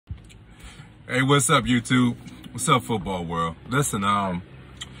Hey, what's up, YouTube? What's up, football world? Listen,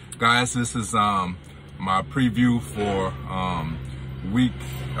 guys, this is my preview for week.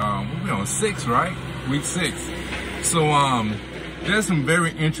 We'll be on 6, right? Week 6. So there's some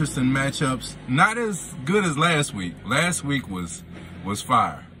very interesting matchups. Not as good as last week. Last week was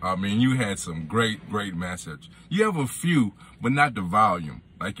fire. I mean, you had some great matchups. You have a few, but not the volume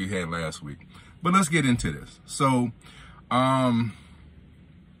like you had last week. But let's get into this. So,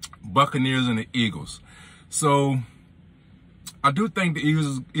 Buccaneers and the Eagles. So I do think the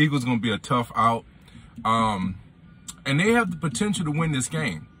Eagles going to be a tough out, and they have the potential to win this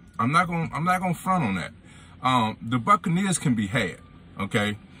game. I'm not going to front on that. The Buccaneers can be had.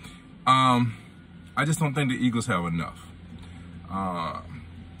 Okay, I just don't think the Eagles have enough.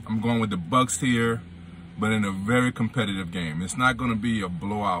 I'm going with the Bucs here, but in a very competitive game. It's not going to be a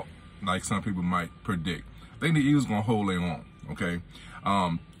blowout like some people might predict. I think the Eagles going to hold their own. Okay.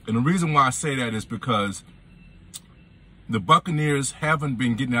 And the reason why I say that is because the Buccaneers haven't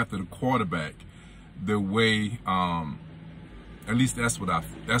been getting after the quarterback the way, at least that's what I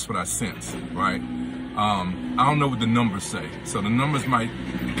sense, right? I don't know what the numbers say, so the numbers might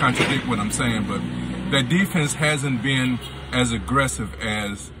contradict what I'm saying, but that defense hasn't been as aggressive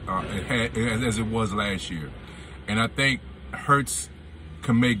as it was last year, and I think Hurts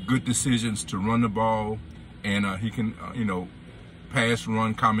can make good decisions to run the ball, and he can, pass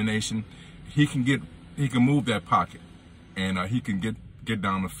run combination. He can move that pocket, and he can get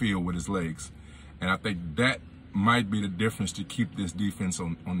down the field with his legs, and I think that might be the difference to keep this defense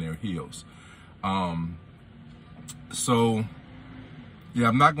on their heels. So yeah,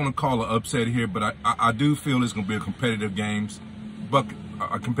 I'm not going to call an upset here, but I do feel it's going to be a competitive game.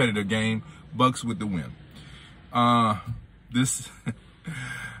 Bucks with the win. I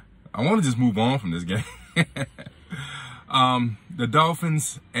want to just move on from this game. The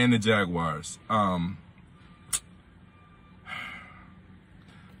Dolphins and the Jaguars. The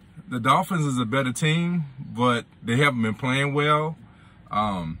Dolphins is a better team, but they haven't been playing well.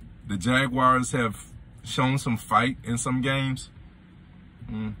 The Jaguars have shown some fight in some games.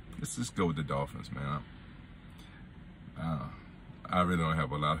 Let's just go with the Dolphins, man. I really don't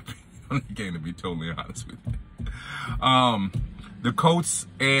have a lot of opinion on the game, to be totally honest with you. The Colts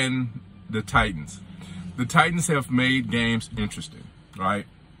and the Titans. The Titans have made games interesting, right?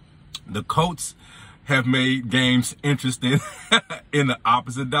 The Colts have made games interesting in the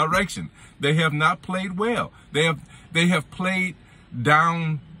opposite direction. They have not played well. They have played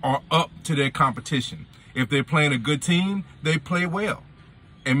down or up to their competition. If they're playing a good team, they play well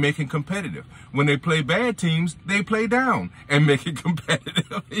and make it competitive. When they play bad teams, they play down and make it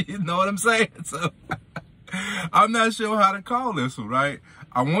competitive. You know what I'm saying? So I'm not sure how to call this one, right?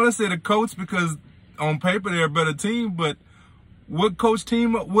 I want to say the Colts because on paper they're a better team, but what Colts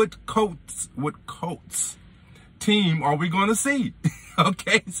team are we going to see?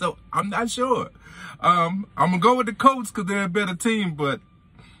 Okay, so I'm not sure. I'm gonna go with the Colts because they're a better team, but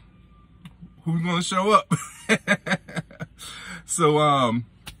who's gonna show up? So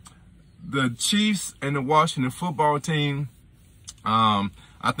the Chiefs and the Washington football team. I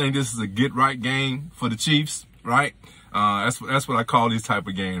think this is a get-right game for the Chiefs, right? That's what I call these type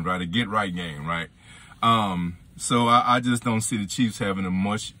of games, right? A get-right game, right? So I just don't see the Chiefs having a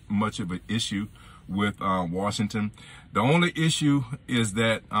much of an issue with Washington. The only issue is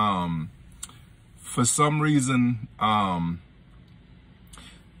that for some reason the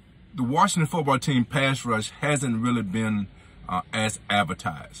Washington football team pass rush hasn't really been as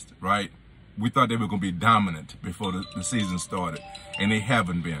advertised, right? We thought they were going to be dominant before the season started, and they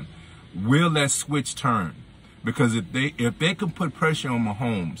haven't been. Will that switch turn? Because if they can put pressure on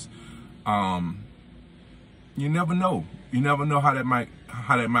Mahomes, you never know. You never know how that might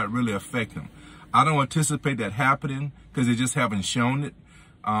really affect him. I don't anticipate that happening because they just haven't shown it.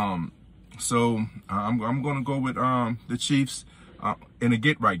 So I'm going to go with the Chiefs in a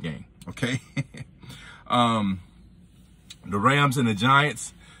get-right game. Okay. The Rams and the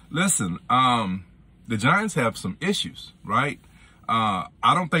Giants. Listen, the Giants have some issues, right? I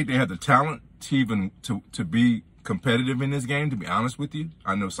don't think they have the talent to even to be competitive in this game, to be honest with you.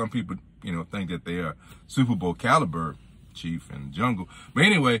 I know some people, think that they are Super Bowl caliber, Chief and Jungle. But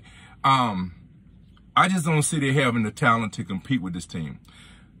anyway, I just don't see they having the talent to compete with this team.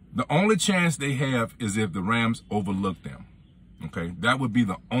 The only chance they have is if the Rams overlook them. Okay, that would be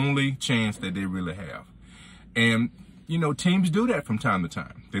the only chance that they really have. And, teams do that from time to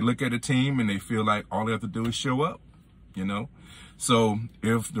time. They look at a team and they feel like all they have to do is show up, So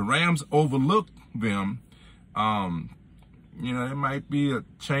if the Rams overlook them, it might be a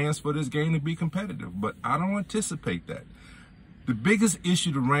chance for this game to be competitive, but I don't anticipate that. the biggest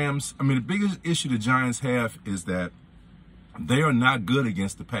issue the biggest issue the Giants have is that they are not good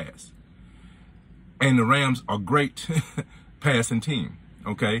against the pass. And the Rams are great passing team,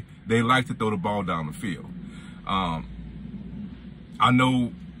 okay? They like to throw the ball down the field. I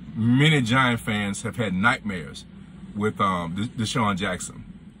know many Giant fans have had nightmares with Deshaun Jackson.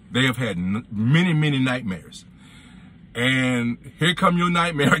 They have had many, many nightmares. And here come your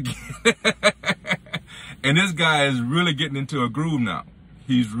nightmare again. And this guy is really getting into a groove now.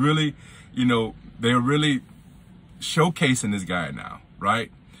 He's really, they're really showcasing this guy now,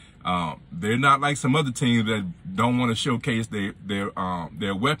 right? They're not like some other teams that don't want to showcase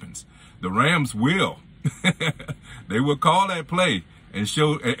their weapons. The Rams will. They will call that play and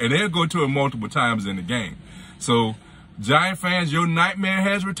show, and they'll go to it multiple times in the game. So, Giant fans, your nightmare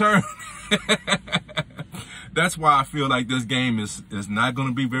has returned. That's why I feel like this game is not going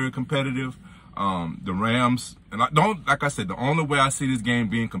to be very competitive. The Rams, and like I said, the only way I see this game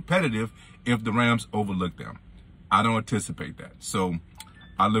being competitive if the Rams overlook them. I don't anticipate that. So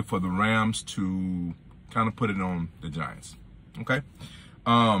I look for the Rams to kind of put it on the Giants. Okay.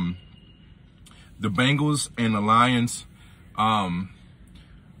 The Bengals and the Lions,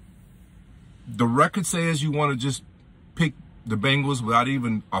 the record says you want to just pick the Bengals without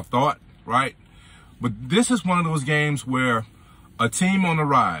even a thought, right? But this is one of those games where a team on the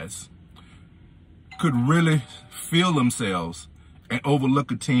rise could really feel themselves and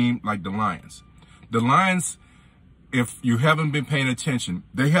overlook a team like the Lions. The Lions, if you haven't been paying attention,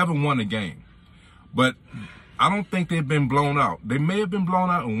 they haven't won a game. But I don't think they've been blown out. They may have been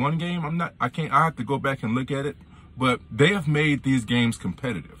blown out in one game. I have to go back and look at it. But they have made these games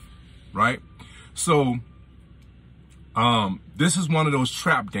competitive, right? So this is one of those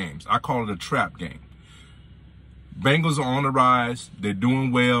trap games. I call it a trap game. Bengals are on the rise. They're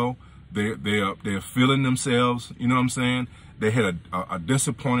doing well. They're feeling themselves. You know what I'm saying? They had a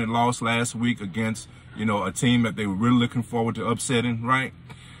disappointing loss last week against, a team that they were really looking forward to upsetting, right?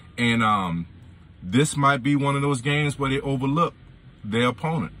 And this might be one of those games where they overlook their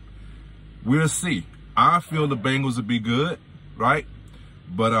opponent. We'll see. I feel the Bengals will be good, right?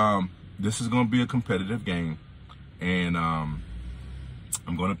 But this is going to be a competitive game. And I'm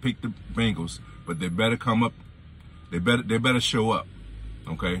going to pick the Bengals, but they better come up. They better show up.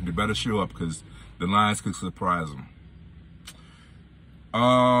 Okay, they better show up because the Lions could surprise them.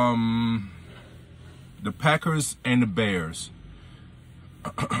 The Packers and the Bears.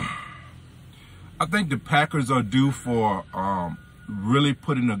 I think the Packers are due for really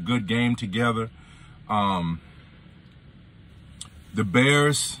putting a good game together. The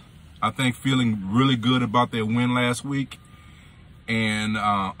Bears, I think, feeling really good about their win last week. And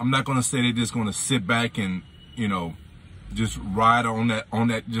I'm not going to say they're just going to sit back and, just ride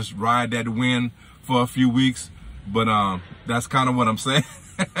just ride that win for a few weeks. But that's kind of what I'm saying.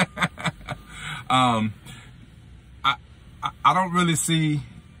 I don't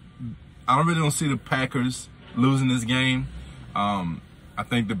see the Packers losing this game. I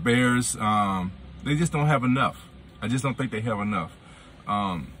think the Bears, they just don't have enough. I just don't think they have enough.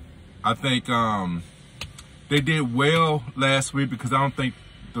 I think they did well last week because I don't think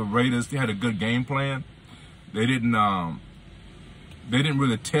the Raiders, they had a good game plan. They didn't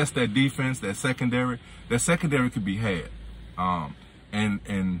really test that defense, that secondary. That secondary could be had.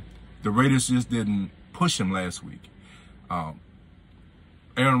 And the Raiders just didn't push him last week.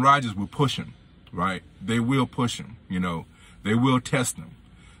 Aaron Rodgers will push him, right? They will push him, They will test him.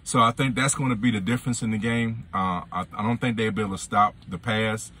 So I think that's going to be the difference in the game. I don't think they'll be able to stop the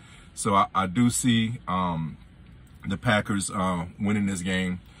pass. So I do see the Packers winning this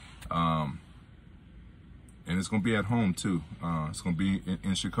game. And it's going to be at home, too. It's going to be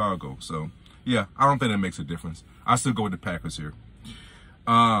in Chicago. So, yeah, I don't think that makes a difference. I still go with the Packers here.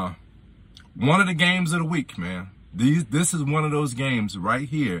 One of the games of the week, man. This is one of those games right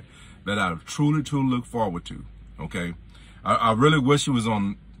here that I truly, truly look forward to, okay? I really wish it was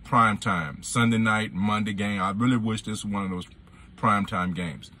on prime time, Sunday night, Monday game. I really wish this was one of those prime time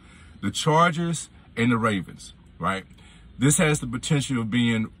games. The Chargers and the Ravens, right? This has the potential of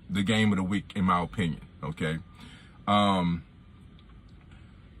being the game of the week, in my opinion, okay? I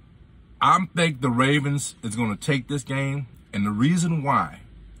think the Ravens is going to take this game, and the reason why,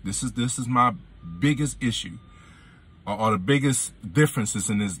 this is my biggest issue, or the biggest differences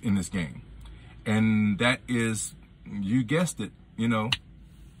in this game, and that is, you guessed it,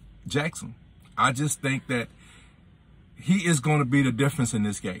 Jackson. I just think that he is going to be the difference in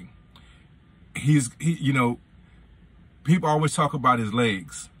this game. People always talk about his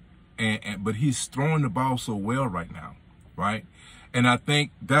legs, but he's throwing the ball so well right now, right? And I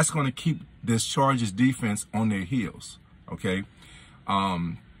think that's going to keep this Chargers defense on their heels, okay?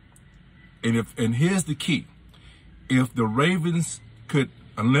 And here's the key. If the Ravens could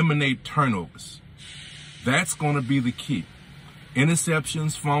eliminate turnovers, that's going to be the key.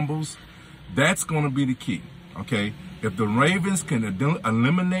 Interceptions, fumbles, that's going to be the key, okay? If the Ravens can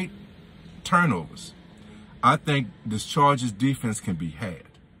eliminate turnovers, I think this Chargers defense can be had.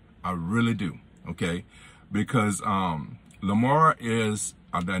 I really do, okay? Because Lamar is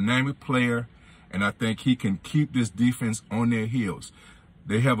a dynamic player, and I think he can keep this defense on their heels.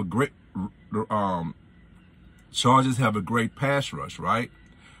 They have a great Chargers have a great pass rush, right?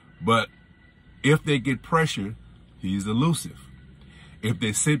 But if they get pressure, he's elusive. If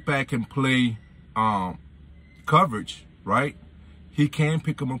they sit back and play coverage, right, he can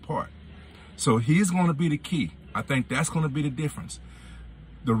pick them apart. So he's going to be the key. I think that's going to be the difference.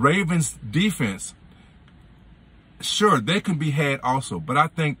 The Ravens defense, sure, they can be had also, but I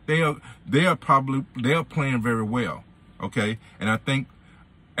think they are playing very well, okay? And I think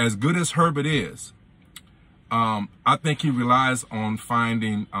as good as Herbert is, I think he relies on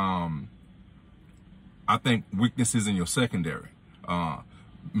finding, I think, weaknesses in your secondary,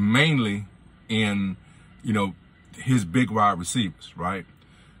 mainly in, you know, his big wide receivers, right?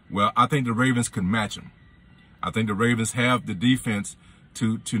 Well, I think the Ravens can match him. I think the Ravens have the defense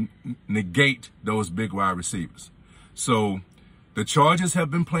to negate those big wide receivers. So the Chargers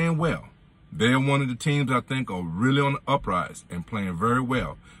have been playing well. They're one of the teams I think are really on the uprise and playing very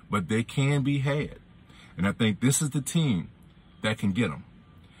well, but they can be had. And I think this is the team that can get them.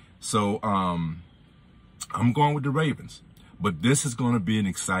 So I'm going with the Ravens, but this is going to be an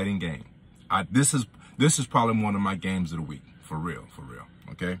exciting game. This is probably one of my games of the week, for real,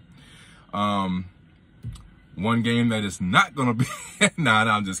 okay? One game that is not going to be, no,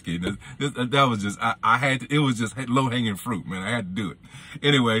 I'm just kidding. That was just, it was just low-hanging fruit, man. I had to do it.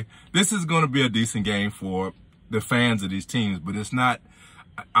 Anyway, this is going to be a decent game for the fans of these teams, but it's not,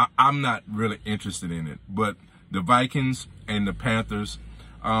 I'm not really interested in it. But the Vikings and the Panthers,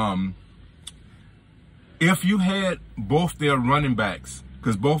 if you had both their running backs,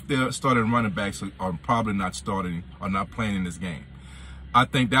 because both their starting running backs are probably not starting or not playing in this game, I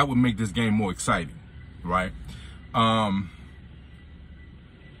think that would make this game more exciting, right? I'm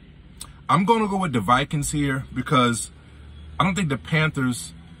going to go with the Vikings here because I don't think the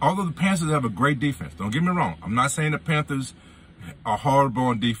Panthers, although the Panthers have a great defense, don't get me wrong, I'm not saying the Panthers are horrible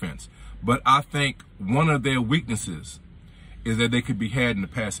on defense, but I think one of their weaknesses is that they could be had in the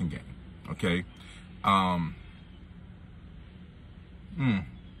passing game, okay?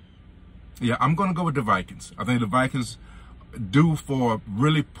 Yeah, I'm going to go with the Vikings. I think the Vikings due for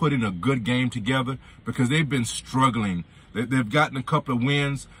really putting a good game together because they've been struggling. They've gotten a couple of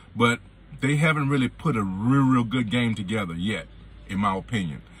wins, but they haven't really put a real good game together yet, in my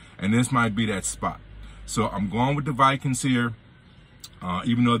opinion. And this might be that spot. So I'm going with the Vikings here,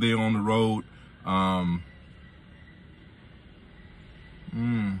 even though they're on the road. I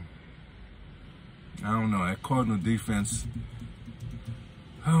don't know. That Cardinal defense,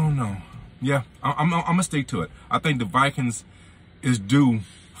 I don't know. Yeah, I'm going to stick to it. I think the Vikings is due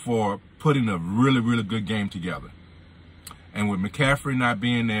for putting a really good game together. And with McCaffrey not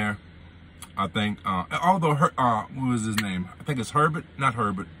being there, I think, although, what was his name? I think it's Herbert, not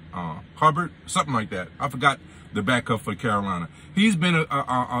Herbert, Hubbard, something like that. I forgot the backup for Carolina. He's been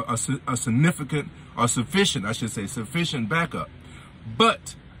a significant, or sufficient, I should say, sufficient backup.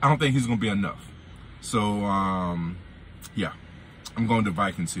 But I don't think he's going to be enough. So, yeah, I'm going to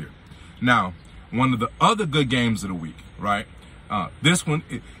Vikings here. Now, one of the other good games of the week, right? This one,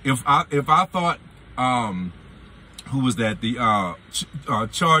 if I thought, who was that? The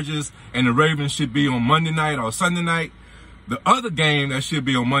Chargers and the Ravens should be on Monday night or Sunday night. The other game that should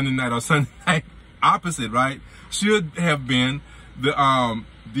be on Monday night or Sunday night, opposite, right? Should have been the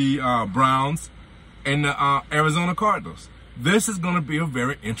Browns and the Arizona Cardinals. This is going to be a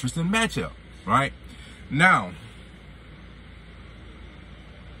very interesting matchup, right? Now,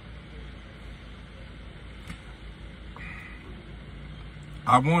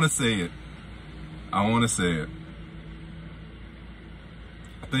 I want to say it. I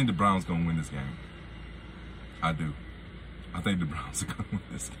think the Browns going to win this game. I do. I think the Browns are going to win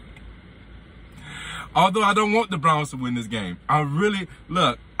this game. Although I don't want the Browns to win this game. I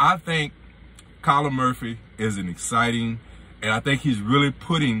think Kyler Murphy is an exciting, and I think he's really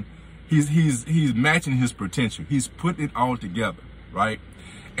putting, he's matching his potential. He's putting it all together, right?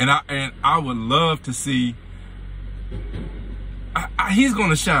 And I would love to see, he's going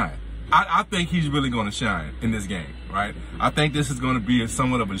to shine. I think he's really going to shine in this game, right? I think this is going to be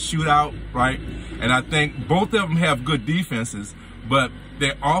somewhat of a shootout, right? And I think both of them have good defenses, but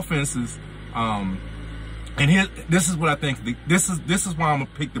their offenses and And this is what I think. This is why I'm gonna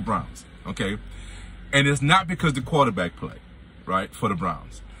pick the Browns. Okay, and it's not because the quarterback play, right, for the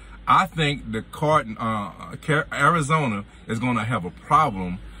Browns. I think the Arizona is gonna have a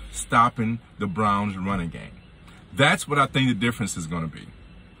problem stopping the Browns running game. That's what I think the difference is gonna be.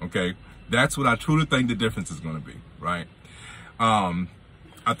 Okay, that's what I truly think the difference is gonna be. Right. I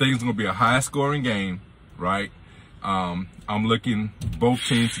think it's gonna be a high scoring game. Right. I'm looking both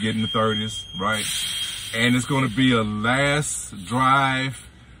teams to get in the 30s. Right. And it's going to be a last drive,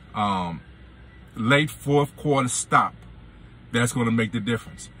 late fourth quarter stop that's going to make the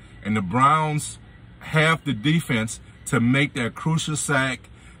difference. And the Browns have the defense to make that crucial sack,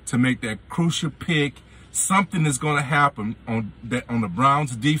 to make that crucial pick. Something is going to happen on the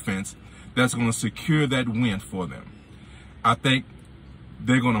Browns defense that's going to secure that win for them. I think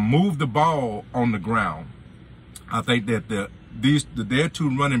they're going to move the ball on the ground. I think that their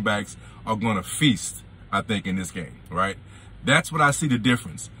two running backs are going to feast, I think, in this game, right? That's what I see the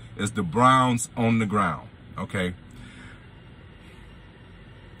difference, is the Browns on the ground, okay?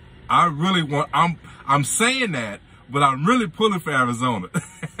 I'm saying that, but I'm really pulling for Arizona.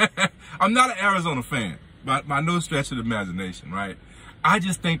 I'm not an Arizona fan, by no stretch of the imagination, right? I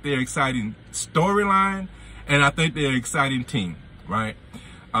just think they're an exciting storyline, and I think they're an exciting team, right?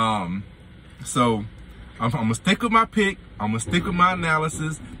 So I'm going to stick with my pick. I'm going to stick with my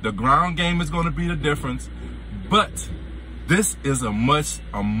analysis. The ground game is going to be the difference. But this is a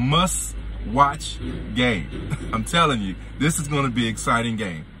must-watch game. I'm telling you, this is going to be an exciting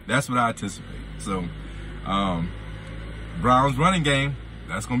game. That's what I anticipate. So, Browns running game,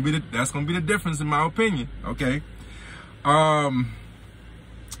 that's going to be the difference in my opinion, okay?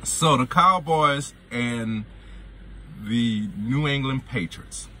 So the Cowboys and the New England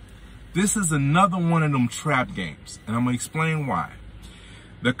Patriots. This is another one of them trap games, and I'm going to explain why.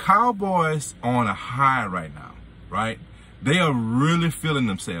 The Cowboys are on a high right now, right? They are really feeling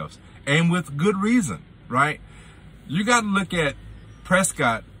themselves, and with good reason, right? You got to look at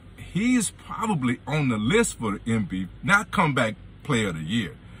Prescott. He's probably on the list for the MVP, not comeback player of the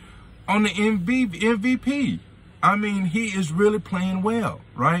year, on the MVP. I mean, he is really playing well,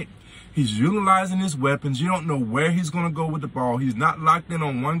 right? He's utilizing his weapons. You don't know where he's going to go with the ball. He's not locked in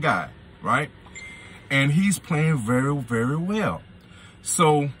on one guy, right? And he's playing very, very well.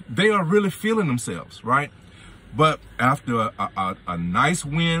 So they are really feeling themselves, right? But after a nice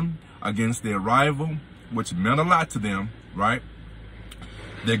win against their rival, which meant a lot to them, right?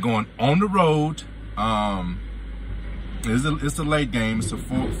 They're going on the road. It's a late game. It's a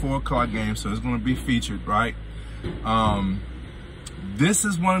 4 o'clock game, so it's going to be featured, right? This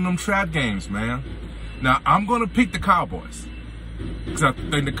is one of them trap games, man. Now, I'm going to pick the Cowboys because I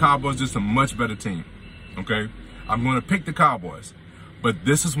think the Cowboys are just a much better team, okay? I'm going to pick the Cowboys, but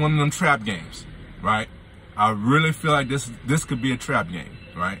this is one of them trap games, right? I really feel like this could be a trap game,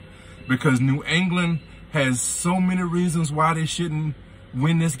 right? Because New England has so many reasons why they shouldn't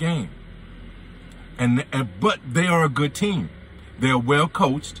win this game. But they are a good team. They're well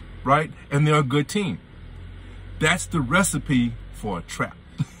coached, right? And they're a good team. That's the recipe for a trap.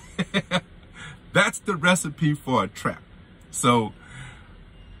 That's the recipe for a trap. So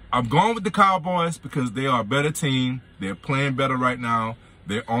I'm going with the Cowboys because they are a better team. They're playing better right now.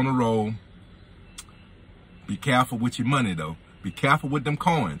 They're on a roll. Be careful with your money, though. Be careful with them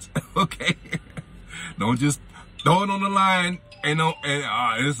coins, okay? Don't just throw it on the line and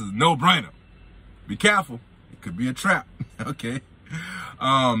this is no-brainer. Be careful. It could be a trap, okay?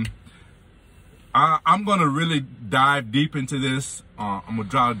 I'm going to really dive deep into this. I'm going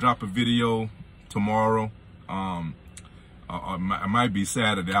to drop a video tomorrow. It might be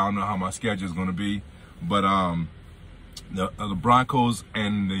Saturday. I don't know how my schedule is going to be. But the Broncos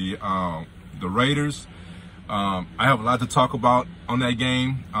and the Raiders, I have a lot to talk about on that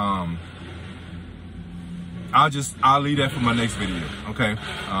game. I'll leave that for my next video, okay?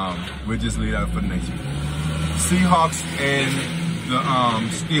 We'll just leave that for the next video. Seahawks and the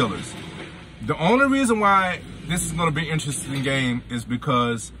Steelers. The only reason why this is going to be an interesting game is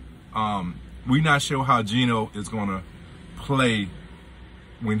because we're not sure how Geno is going to play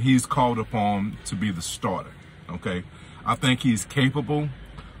when he's called upon to be the starter, okay? I think he's capable,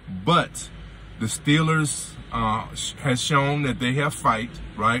 but the Steelers has shown that they have fight,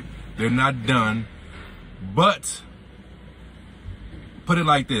 right? They're not done. But put it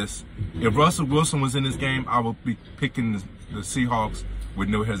like this: if Russell Wilson was in this game, I would be picking the Seahawks with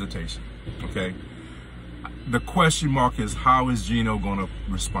no hesitation. Okay. The question mark is, how is Geno going to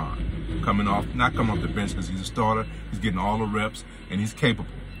respond? Not coming off the bench because he's a starter. He's getting all the reps and he's capable.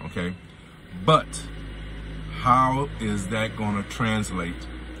 Okay. But how is that going to translate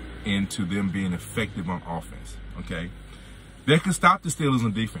into them being effective on offense, okay? They can stop the Steelers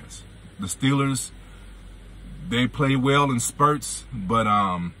on defense. The Steelers, they play well in spurts, but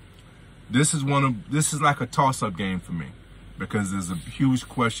this is like a toss-up game for me because there's a huge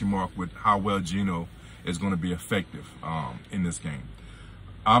question mark with how well Geno is going to be effective in this game.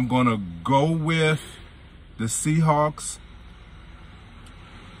 I'm going to go with the Seahawks,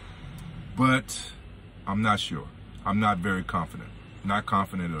 but I'm not sure. I'm not very confident. Not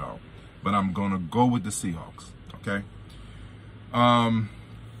confident at all. But I'm going to go with the Seahawks, okay?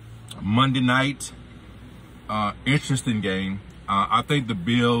 Monday night, interesting game. I think the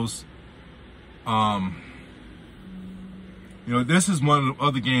Bills, this is one of the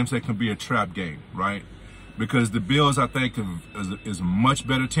other games that can be a trap game, right? Because the Bills, I think, is a much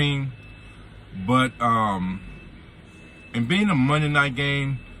better team. But in being a Monday night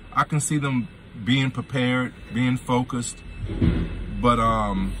game, I can see them being prepared, being focused. But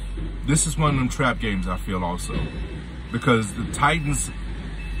this is one of them trap games, I feel, also. Because the Titans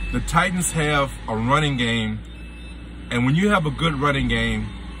have a running game. And when you have a good running game,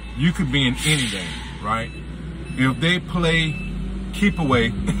 you could be in any game, right? If they play keep away,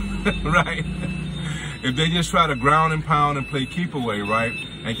 right? If they just try to ground and pound and play keep away, right?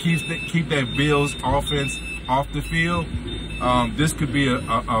 And keep that Bills offense off the field, this could be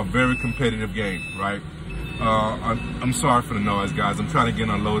a very competitive game, right? I'm sorry for the noise, guys. I'm trying to get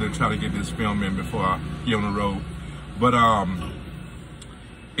unloaded, trying to get this film in before I get on the road. But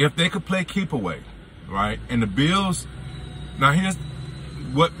if they could play keep away, right? And the Bills, now here's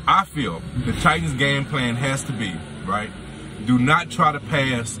what I feel the Titans' game plan has to be, right? Do not try to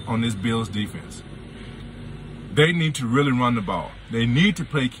pass on this Bills defense. They need to really run the ball. They need to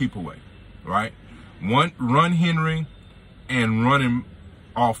play keep away, right? Run Henry and run him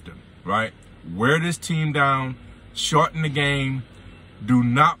often, right? Wear this team down, shorten the game. Do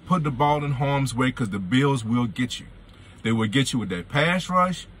not put the ball in harm's way because the Bills will get you. They will get you with that pass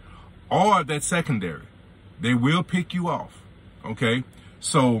rush or that secondary. They will pick you off, okay?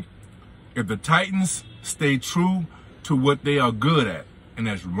 So if the Titans stay true to what they are good at, and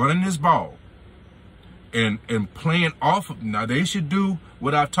that's running this ball and playing off of, now they should do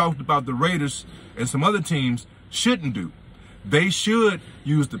what I've talked about the Raiders and some other teams shouldn't do. They should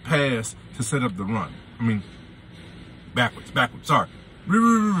use the pass to set up the run. I mean, backwards, sorry.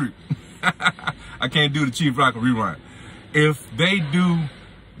 I can't do the Chief Rock rewind. If they do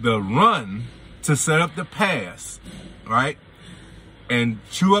the run to set up the pass, right, and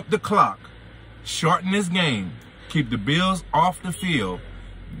chew up the clock, shorten this game, keep the Bills off the field,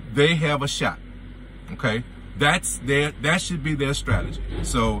 they have a shot. Okay? That should be their strategy.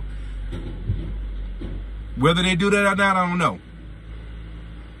 So whether they do that or not, I don't know.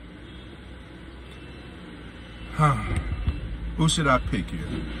 Who should I pick here?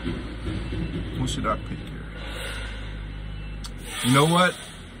 Who should I pick here? You know what?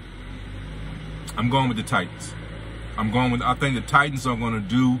 I'm going with the Titans. I think the Titans are going to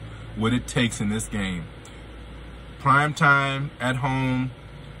do what it takes in this game. Prime time, at home.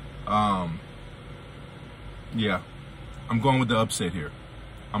 Yeah, I'm going with the upset here.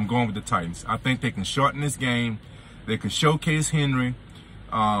 I'm going with the Titans. I think they can shorten this game. They can showcase Henry.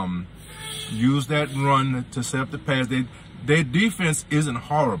 Use that run to set up the pass. Their defense isn't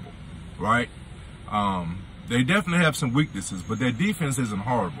horrible, right? They definitely have some weaknesses, but their defense isn't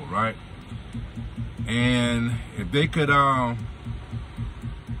horrible, right? And if they could, I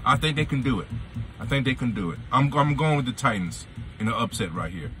think they can do it. I think they can do it. I'm going with the Titans in the upset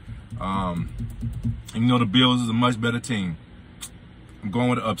right here. And you know the Bills is a much better team. I'm going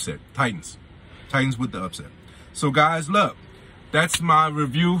with the upset. Titans with the upset. So guys, look, that's my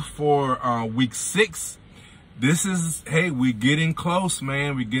review for week 6. This is, hey, we're getting close,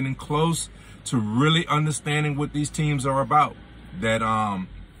 man. We're getting close to really understanding what these teams are about. That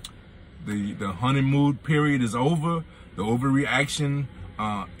the honeymoon period is over. The overreaction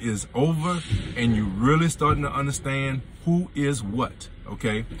is over, and you're really starting to understand who is what.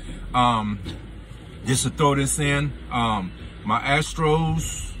 Okay. Just to throw this in, my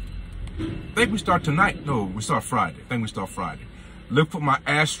Astros, I think we start tonight. No, we start Friday. I think we start Friday. Look for my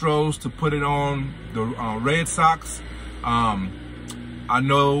Astros to put it on the Red Sox. I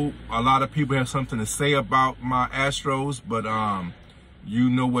know a lot of people have something to say about my Astros, but you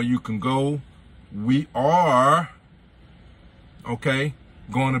know where you can go. We are, okay,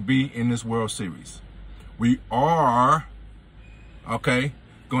 going to be in this World Series. We are, okay,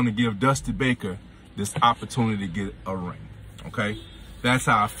 going to give Dusty Baker this opportunity to get a ring. Okay, that's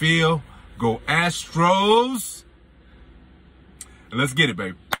how I feel. Go Astros. Let's get it,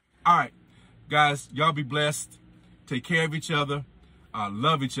 baby. All right, guys, y'all be blessed. Take care of each other.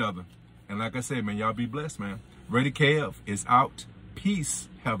 Love each other. And like I said, man, y'all be blessed, man. Ready KF is out. Peace.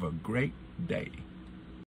 Have a great day.